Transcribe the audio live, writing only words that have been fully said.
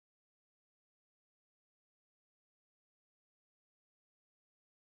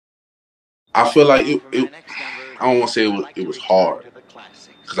I feel like I don't want to say it was hard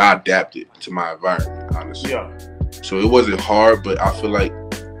because I adapted to my environment, honestly. Yeah. So it wasn't hard, but I feel like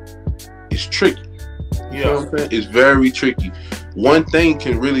it's tricky. Yeah. You know what I'm saying? It's very tricky. One thing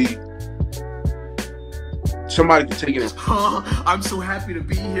can really, somebody can take it. I'm so happy to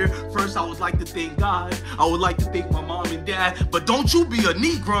be here. First, I would like to thank God. I would like to thank my mom and dad. But don't you be a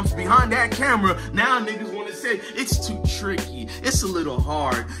knee grumps behind that camera. Now niggas want to say it's too tricky. It's a little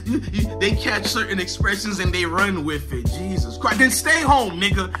hard. They catch certain expressions and they run with it. Jesus Christ. Then stay home,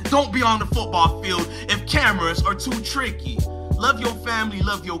 nigga. Don't be on the football field if cameras are too tricky. Love your family,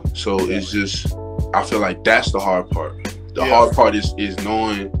 love your... So it's just, I feel like that's the hard part. The hard part is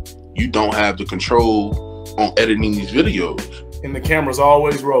knowing you don't have the control on editing these videos. And the camera's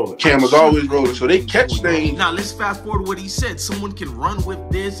always rolling. Camera's always rolling, so they catch things. Now let's fast forward what he said. Someone can run with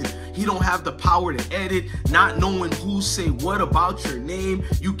this and he don't have the power to edit, not knowing who say what about your name.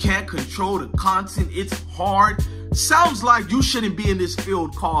 You can't control the content. It's hard. Sounds like you shouldn't be in this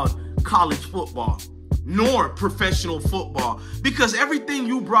field called college football, nor professional football, because everything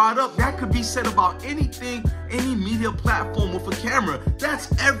you brought up, that could be said about anything, any media platform with a camera.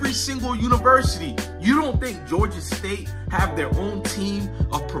 That's every single university. You don't think Georgia State have their own team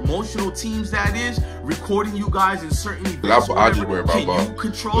of promotional teams, that is, recording you guys in certain events? I just worry about Can you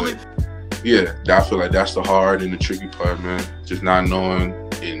control it? Yeah, I feel like that's the hard and the tricky part, man. Just not knowing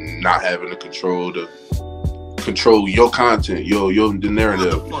and not having the control to control your content, the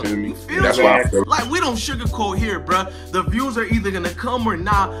narrative. You feel me? That's why I feel like we don't sugarcoat here, bruh. The views are either gonna come or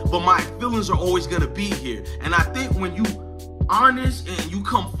not, but my feelings are always gonna be here. And I think when you honest and you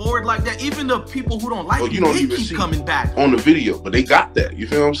come forward like that, even the people who don't like you, they keep coming back on the video. But they got that. You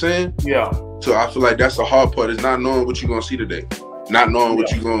feel what I'm saying? Yeah. So I feel like that's the hard part, is not knowing what you're gonna see today, not knowing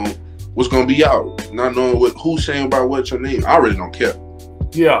what's gonna be out, not knowing who's saying about what's your name. I really don't care.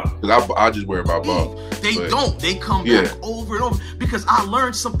 Yeah. Because I just worry about Bob. They come back over and over, because I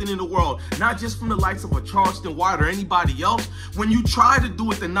learned something in the world, not just from the likes of a Charleston White or anybody else. When you try to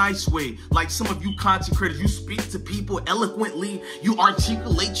do it the nice way, like some of you content creators, you speak to people eloquently, you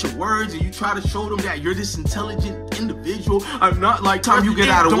articulate your words, and you try to show them that you're this intelligent individual. I'm not like time you get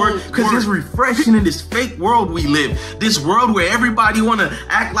out of work, because it's refreshing in this fake world we live. This world where everybody want to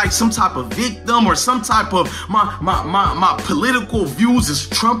act like some type of victim, or some type of my political views is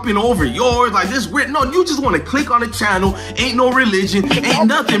trumping over yours. Like this weird. No, you just want to click on the channel. Ain't no religion, ain't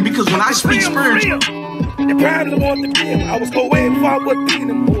nothing, because when I speak spiritual, you probably want to kill. I was going for what being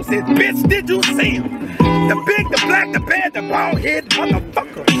the most said, bitch, did you see him? The big, the black, the bad, the bald head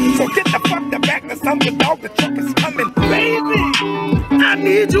motherfucker. So get the fuck the back to some, the dog, the truck is coming. Baby, I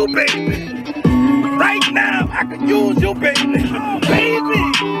need you, baby. Right now, I can use you, baby. Baby,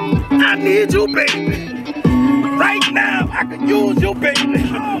 I need you, baby. Right now, I can use you, baby.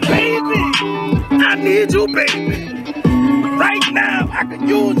 Baby, I need you, baby. Right now, I can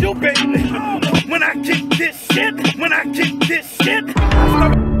use you, baby. When I kick this shit,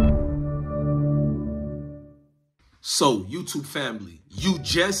 So, YouTube family, you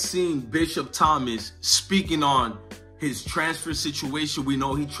just seen Bishop Thomas speaking on his transfer situation. We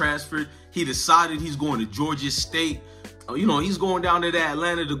know he transferred. He decided he's going to Georgia State. You know, he's going down to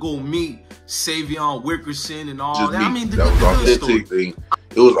Atlanta to go meet Savion Wickerson and all that. I mean, that was authentic thing.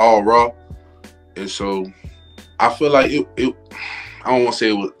 It was all raw. And so I feel like I don't want to say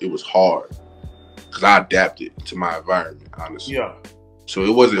it was hard, because I adapted to my environment, honestly. Yeah. So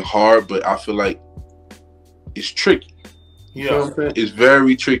it wasn't hard, but I feel like it's tricky. Yeah. You know what I'm saying? It's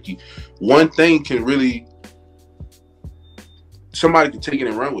very tricky. One thing can really, somebody can take it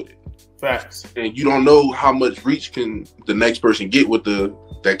and run with it. Facts. And you don't know how much reach can the next person get with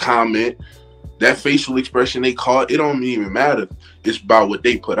that comment, that facial expression they caught. It don't even matter. It's about what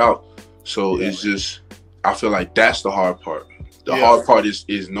they put out. So it's just, I feel like that's the hard part. The hard part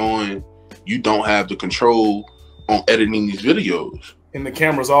is knowing you don't have the control on editing these videos. And the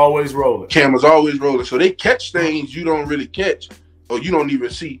camera's always rolling. Camera's always rolling. So they catch things you don't really catch, or you don't even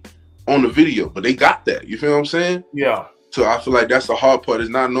see on the video. But they got that. You feel what I'm saying? Yeah. So I feel like that's the hard part, is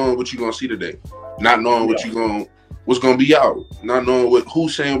not knowing what you're gonna see today, not knowing what's gonna be out, not knowing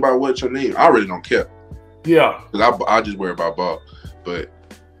who's saying about what's your name. I really don't care. Yeah. Because I just worry about Bob. But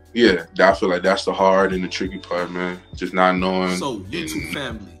yeah, I feel like that's the hard and the tricky part, man. Just not knowing. So YouTube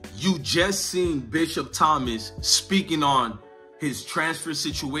family, you just seen Bishop Thomas speaking on his transfer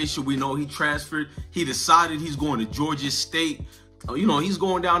situation. We know he transferred. He decided he's going to Georgia State. You know, he's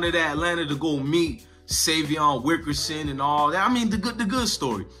going down to Atlanta to go meet Savion Wickerson and all that. I mean, the good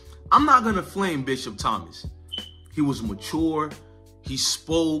story. I'm not gonna flame Bishop Thomas. He was mature. He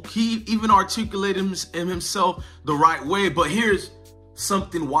spoke. He even articulated himself the right way. But here's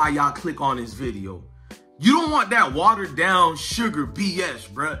something why y'all click on this video. You don't want that watered down sugar BS,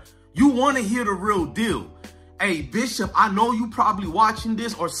 bruh. You want to hear the real deal. Hey, Bishop, I know you probably watching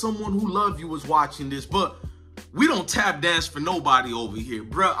this, or someone who love you is watching this, but we don't tap dance for nobody over here,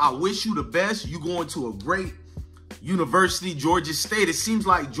 bruh. I wish you the best. You going to a great university, Georgia State. It seems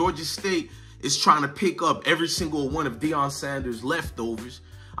like Georgia State is trying to pick up every single one of Deion Sanders' leftovers.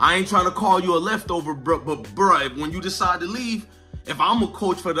 I ain't trying to call you a leftover, bro, but bruh, when you decide to leave, if I'm a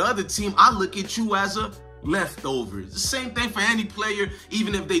coach for the other team, I look at you as a leftover. It's the same thing for any player,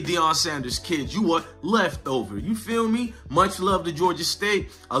 even if they Deion Sanders kids. You a leftover. You feel me? Much love to Georgia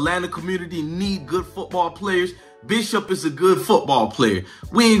State. Atlanta community need good football players. Bishop is a good football player.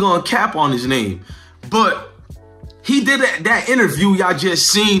 We ain't gonna cap on his name. But he did that interview y'all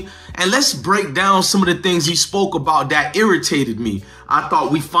just seen, and let's break down some of the things he spoke about that irritated me. I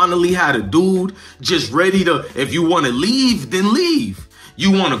thought we finally had a dude just ready to, if you want to leave, then leave.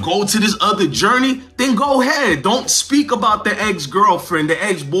 You want to go to this other journey, then go ahead. Don't speak about the ex-girlfriend, the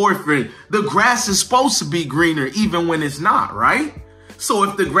ex-boyfriend. The grass is supposed to be greener even when it's not, right? So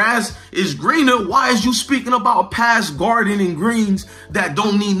if the grass is greener, why is you speaking about past gardening greens that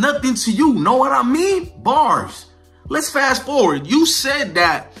don't mean nothing to you? Know what I mean? Bars. Let's fast forward. You said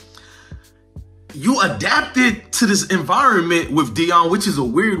that you adapted to this environment with Deion, which is a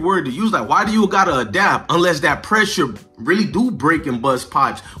weird word to use. Like, why do you gotta adapt unless that pressure really do break and bust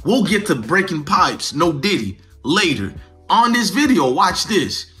pipes? We'll get to breaking pipes, no Diddy, later. On this video, watch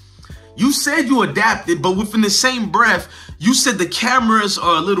this. You said you adapted, but within the same breath, you said the cameras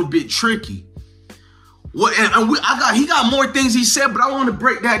are a little bit tricky. Well, he got more things he said, but I want to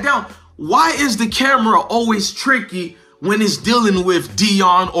break that down. Why is the camera always tricky when it's dealing with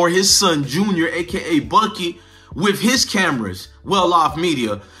Deion or his son Junior, aka Bucky, with his cameras, Well Off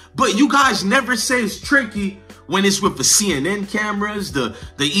Media? But you guys never say it's tricky when it's with the CNN cameras, the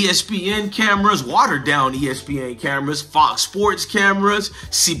ESPN cameras, watered down ESPN cameras, Fox Sports cameras,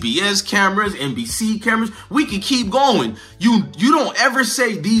 CBS cameras, NBC cameras. We can keep going. You don't ever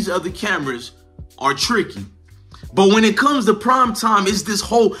say these other cameras are tricky. But when it comes to prime time,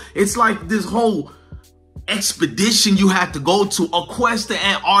 it's like this whole expedition you have to go to, a quest to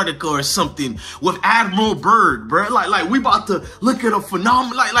Antarctica or something with Admiral Byrd, bro. Like we about to look at a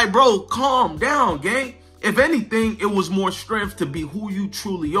phenomenon. Like, bro, calm down, gang. If anything, it was more strength to be who you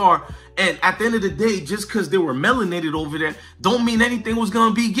truly are. And at the end of the day, just because they were melanated over there, don't mean anything was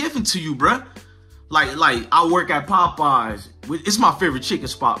gonna be given to you, bro. Like I work at Popeyes. It's my favorite chicken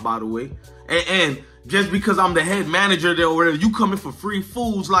spot, by the way. And just because I'm the head manager there, or whatever, you coming for free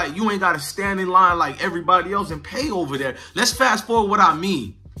foods, like you ain't got to stand in line like everybody else and pay over there. Let's fast forward what I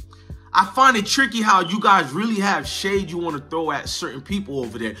mean. I find it tricky how you guys really have shade you want to throw at certain people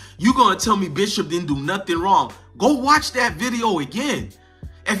over there. You gonna tell me Bishop didn't do nothing wrong? Go watch that video again.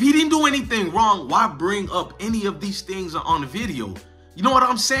 If he didn't do anything wrong, why bring up any of these things on the video? You know what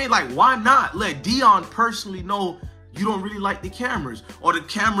I'm saying? Like, why not let Deion personally know you don't really like the cameras, or the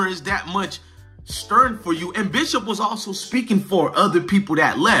camera is that much stern for you? And Bishop was also speaking for other people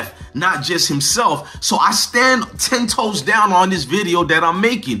that left, not just himself. So I stand 10 toes down on this video that I'm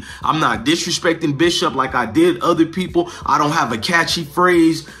making. I'm not disrespecting Bishop like I did other people. I don't have a catchy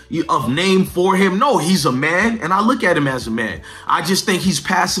phrase of name for him. No, he's a man, and I look at him as a man. I just think he's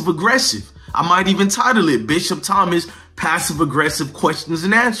passive aggressive. I might even title it Bishop Thomas Passive Aggressive Questions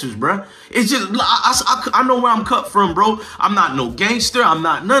and Answers, bro. It's just, I know where I'm cut from, bro. I'm not no gangster. I'm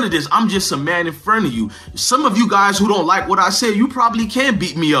not none of this. I'm just a man in front of you. Some of you guys who don't like what I said, you probably can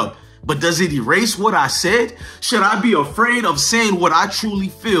beat me up. But does it erase what I said? Should I be afraid of saying what I truly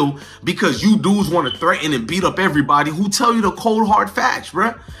feel because you dudes want to threaten and beat up everybody who tell you the cold hard facts,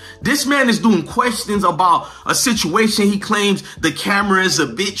 bro? This man is doing questions about a situation he claims the camera is a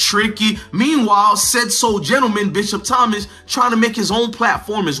bit tricky. Meanwhile, said so gentleman, Bishop Thomas, trying to make his own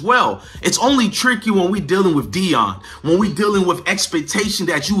platform as well. It's only tricky when we dealing with Deion, when we dealing with expectation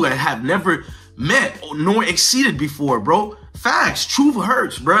that you have never met nor exceeded before, bro. Facts. Truth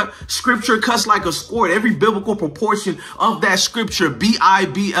hurts, bruh. Scripture cuts like a sword. Every biblical proportion of that scripture,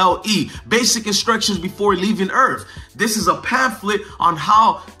 B-I-B-L-E. Basic instructions before leaving earth. This is a pamphlet on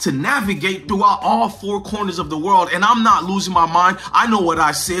how to navigate throughout all four corners of the world. And I'm not losing my mind. I know what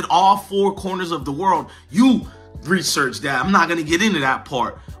I said. All four corners of the world. You research that. I'm not going to get into that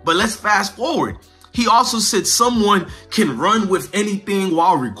part. But let's fast forward. He also said someone can run with anything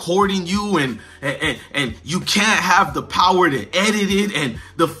while recording you, and you can't have the power to edit it, and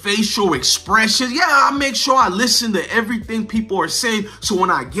the facial expressions. Yeah, I make sure I listen to everything people are saying, so when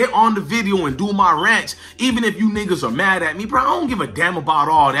I get on the video and do my rants, even if you niggas are mad at me, bro, I don't give a damn about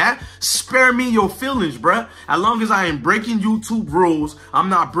all that. Spare me your feelings, bro. As long as I ain't breaking YouTube rules, I'm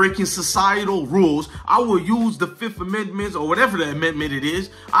not breaking societal rules, I will use the Fifth Amendment or whatever the amendment it is.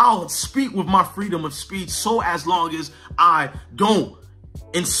 I'll speak with my freedom of speech, so as long as I don't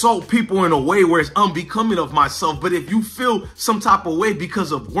insult people in a way where it's unbecoming of myself. But if you feel some type of way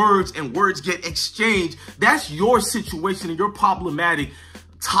because of words and words get exchanged, that's your situation and you're problematic,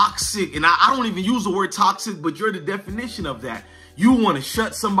 toxic. And I don't even use the word toxic, but you're the definition of that. You want to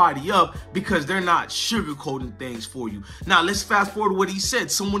shut somebody up because they're not sugarcoating things for you. Now, let's fast forward to what he said.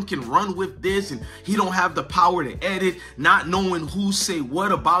 Someone can run with this and he don't have the power to edit, not knowing who say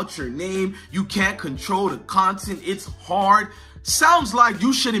what about your name. You can't control the content. It's hard. Sounds like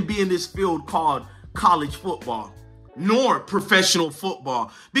you shouldn't be in this field called college football, nor professional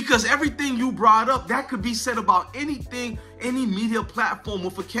football, because everything you brought up, that could be said about anything, any media platform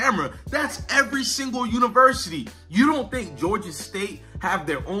with a camera. That's every single university. You don't think Georgia State have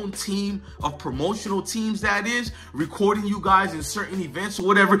their own team of promotional teams, that is, recording you guys in certain events or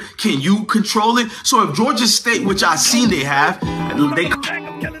whatever? Can you control it? So if Georgia State, which I've seen they have, they...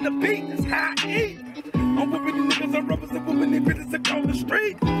 I'm whooping the niggas on rubbers and whooping the bitches across the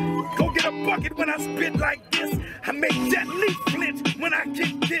street. Go get a bucket when I spit like this. I make that leaf flinch when I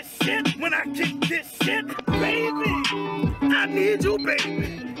kick this shit. When I kick this shit, baby, I need you,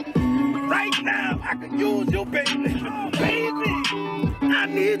 baby. Right now, I can use you, baby. Baby, I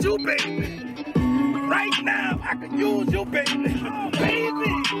need you, baby. Right now, I can use you, baby.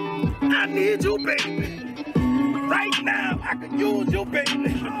 Baby, I need you, baby. Right now, I can use you,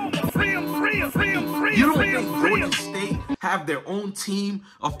 baby. Free 'em, free 'em, free 'em, free 'em. You don't think Georgia State have their own team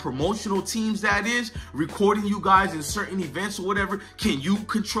of promotional teams, that is, recording you guys in certain events or whatever? Can you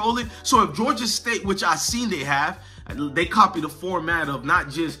control it? So if Georgia State, which I've seen they have, they copy the format of not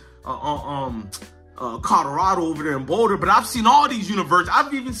just Colorado over there in Boulder, but I've seen all these universities.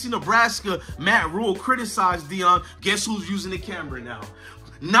 I've even seen Nebraska, Matt Rule criticize Deion. Guess who's using the camera now?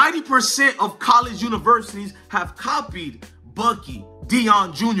 90% of college universities have copied Bucky,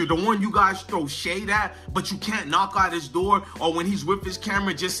 Deion Jr., the one you guys throw shade at, but you can't knock out his door, or when he's with his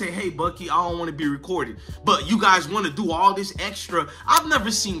camera, just say, hey, Bucky, I don't want to be recorded. But you guys want to do all this extra. I've never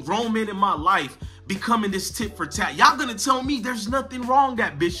seen grown men in my life becoming this tit for tat. Y'all gonna tell me there's nothing wrong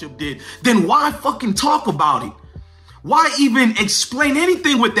that Bishop did. Then why fucking talk about it? Why even explain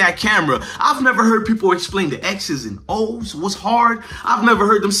anything with that camera? I've never heard people explain the X's and O's was hard. I've never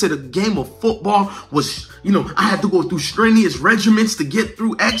heard them say the game of football was, you know, I had to go through strenuous regiments to get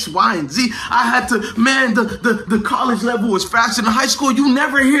through X, Y, and Z. I had to, man, the college level was faster than high school. You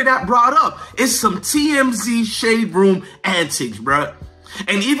never hear that brought up. It's some TMZ shade room antics, bruh.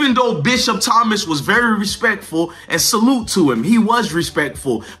 And even though Bishop Thomas was very respectful, and salute to him, he was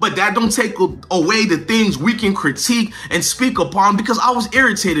respectful, but that don't take away the things we can critique and speak upon, because I was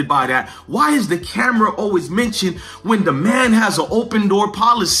irritated by that. Why is the camera always mentioned when the man has an open door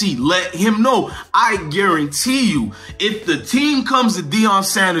policy? Let him know. I guarantee you, if the team comes to Deion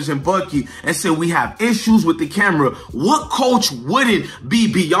Sanders and Bucky and say we have issues with the camera, what coach wouldn't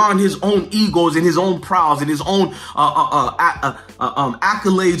be beyond his own egos and his own prowls and his own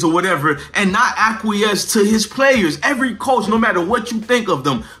accolades or whatever, and not acquiesce to his players? Every coach, no matter what you think of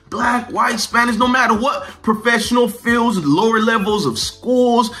them, black, white, Spanish, no matter what professional fields, lower levels of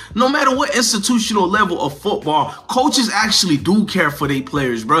schools, no matter what institutional level of football, coaches actually do care for their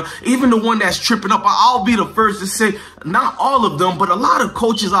players, bro. Even the one that's tripping up, I'll be the first to say, not all of them, but a lot of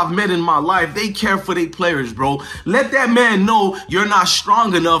coaches I've met in my life, they care for their players, bro. Let that man know you're not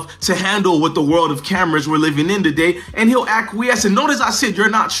strong enough to handle what the world of cameras we're living in today, and he'll acquiesce. And notice I said you're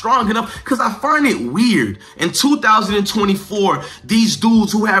not strong enough, because I find it weird. In 2024, these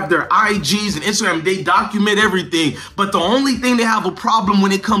dudes who have their IGs and Instagram, they document everything, but the only thing they have a problem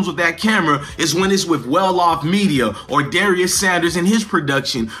when it comes with that camera is when it's with well-off media, or Darius Sanders and his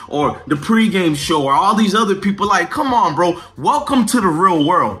production, or the pregame show, or all these other people. Like, come on, bro, welcome to the real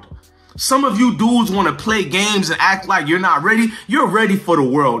world. Some of you dudes want to play games and act like you're not ready. You're ready for the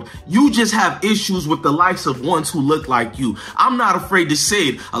world. You just have issues with the likes of ones who look like you. I'm not afraid to say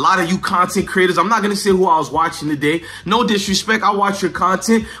it. A lot of you content creators, I'm not going to say who I was watching today. No disrespect, I watch your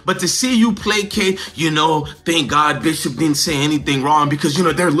content. But to see you placate, you know, thank God Bishop didn't say anything wrong, because, you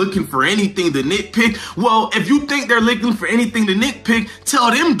know, they're looking for anything to nitpick. Well, if you think they're looking for anything to nitpick, tell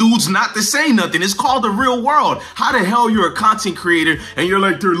them dudes not to say nothing. It's called the real world. How the hell you're a content creator and you're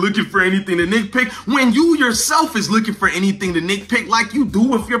like, they're looking for for anything to nitpick when you yourself is looking for anything to nitpick like you do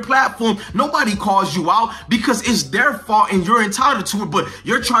with your platform. Nobody calls you out because it's their fault and you're entitled to it, but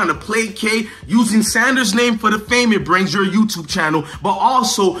you're trying to placate using Sanders' name for the fame it brings your YouTube channel, but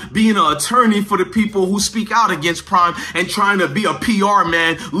also being an attorney for the people who speak out against Prime and trying to be a PR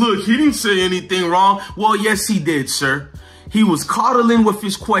man. Look, he didn't say anything wrong. Well, yes, he did, sir. He was coddling with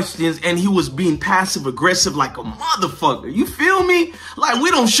his questions and he was being passive aggressive like a motherfucker. You feel me? Like, we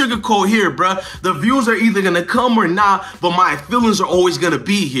don't sugarcoat here, bruh. The views are either gonna come or not, but my feelings are always gonna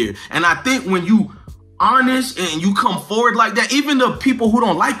be here. And I think when you honest and you come forward like that, even the people who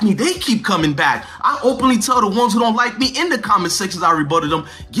don't like me, they keep coming back. I openly tell the ones who don't like me in the comment sections, I rebutted them,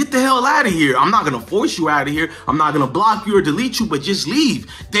 get the hell out of here. I'm not gonna force you out of here. I'm not gonna block you or delete you, but just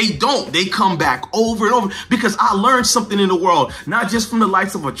leave. They don't. They come back over and over because I learned something in the world, not just from the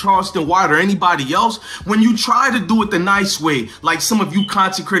likes of a Charleston White or anybody else. When you try to do it the nice way, like some of you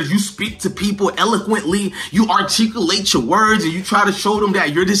content creators, you speak to people eloquently, you articulate your words and you try to show them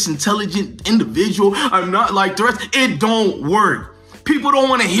that you're this intelligent individual. I'm not like the rest. It don't work. People don't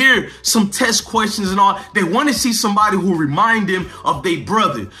want to hear some test questions and all. They want to see somebody who remind them of their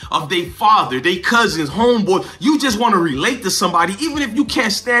brother, of their father, their cousins, homeboy. You just want to relate to somebody. Even if you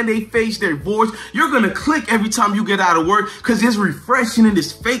can't stand their face, their voice, you're going to click every time you get out of work because it's refreshing in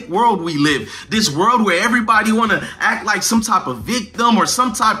this fake world we live. This world where everybody want to act like some type of victim or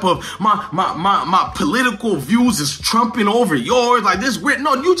some type of my political views is trumping over yours. Like this weird.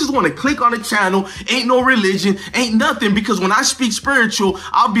 No, you just want to click on the channel. Ain't no religion, ain't nothing, because when I speak spiritual,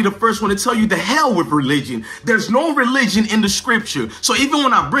 I'll be the first one to tell you the hell with religion. There's no religion in the scripture. So even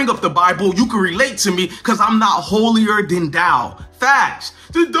when I bring up the Bible, you can relate to me because I'm not holier than thou. Facts.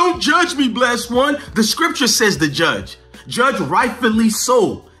 Don't judge me, blessed one. The scripture says to judge. Judge rightfully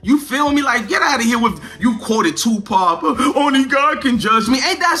so. You feel me? Like, get out of here with, you quoted Tupac, only God can judge me.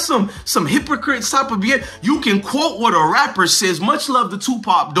 Ain't that some hypocrite type of behavior? You can quote what a rapper says, much love to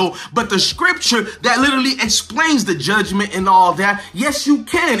Tupac though, but the scripture that literally explains the judgment and all that, yes, you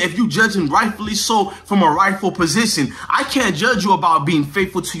can if you judging rightfully so from a rightful position. I can't judge you about being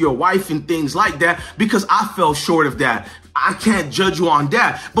faithful to your wife and things like that because I fell short of that. I can't judge you on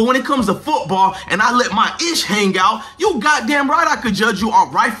that. But when it comes to football and I let my ish hang out, you goddamn right I could judge you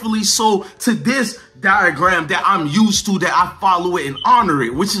on rightfully so to this diagram that I'm used to, that I follow it and honor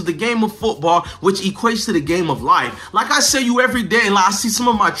it, which is the game of football, which equates to the game of life. Like I say you every day, and like I see some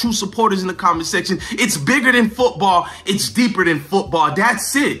of my true supporters in the comment section, it's bigger than football, it's deeper than football.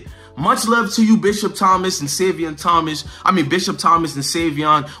 That's it. Much love to you, Bishop Thomas and Savion Thomas. Bishop Thomas and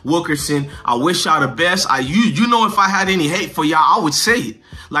Savion Wilkerson. I wish y'all the best. You know, if I had any hate for y'all, I would say it.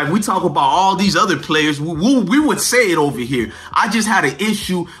 Like we talk about all these other players, we would say it over here. I just had an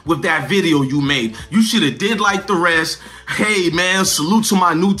issue with that video you made. You should have did like the rest. Hey, man, salute to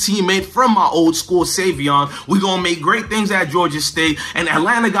my new teammate from my old school, Savion. We're going to make great things at Georgia State. And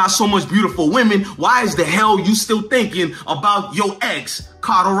Atlanta got so much beautiful women. Why is the hell you still thinking about your ex,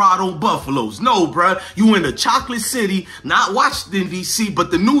 Colorado Buffaloes? No, bruh. You in the chocolate city, not Washington, D.C.,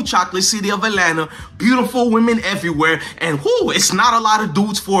 but the new chocolate city of Atlanta. Beautiful women everywhere. And whoo, it's not a lot of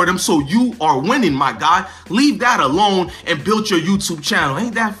dudes for them. So you are winning, my guy. Leave that alone and build your YouTube channel.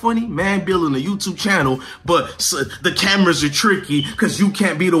 Ain't that funny? Man, building a YouTube channel, but the cameras are tricky because you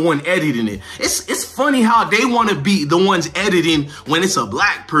can't be the one editing it. It's funny how they want to be the ones editing when it's a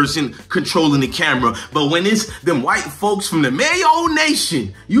black person controlling the camera. But when it's them white folks from the Mayo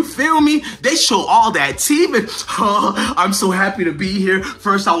Nation, you feel me? They show all that team. And, I'm so happy to be here.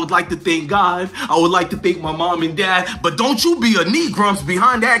 First, I would like to thank God. I would like to thank my mom and dad. But don't you be a knee grumps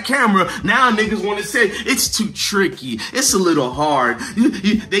behind that camera. Now niggas want to say it's too tricky. It's a little hard.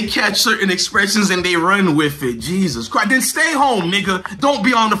 They catch certain expressions and they run with it. Jesus Christ. Then stay home, nigga. Don't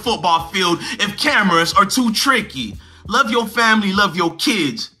be on the football field if cameras are too tricky. Love your family, love your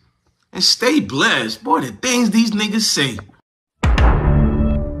kids, and stay blessed. Boy, the things these niggas say.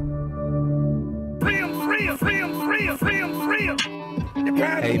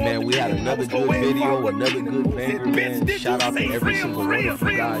 Hey man, we had another good video, another good banger, man. Shout out to every single one of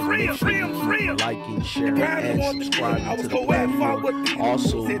you guys. Make sure you keep liking, sharing, and subscribing to the platform.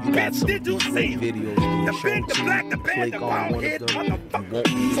 Also, you got some great videos being shown to you. Click on one of them.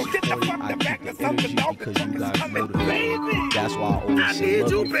 You won't be disappointed. I keep the energy because you guys motivate. That's why I always say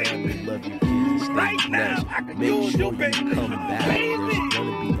love your family, love your kids, and stay blessed. Make sure you come back. There's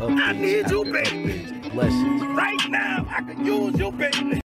gonna be updates after updates. Blessings. Right now, I can use your baby.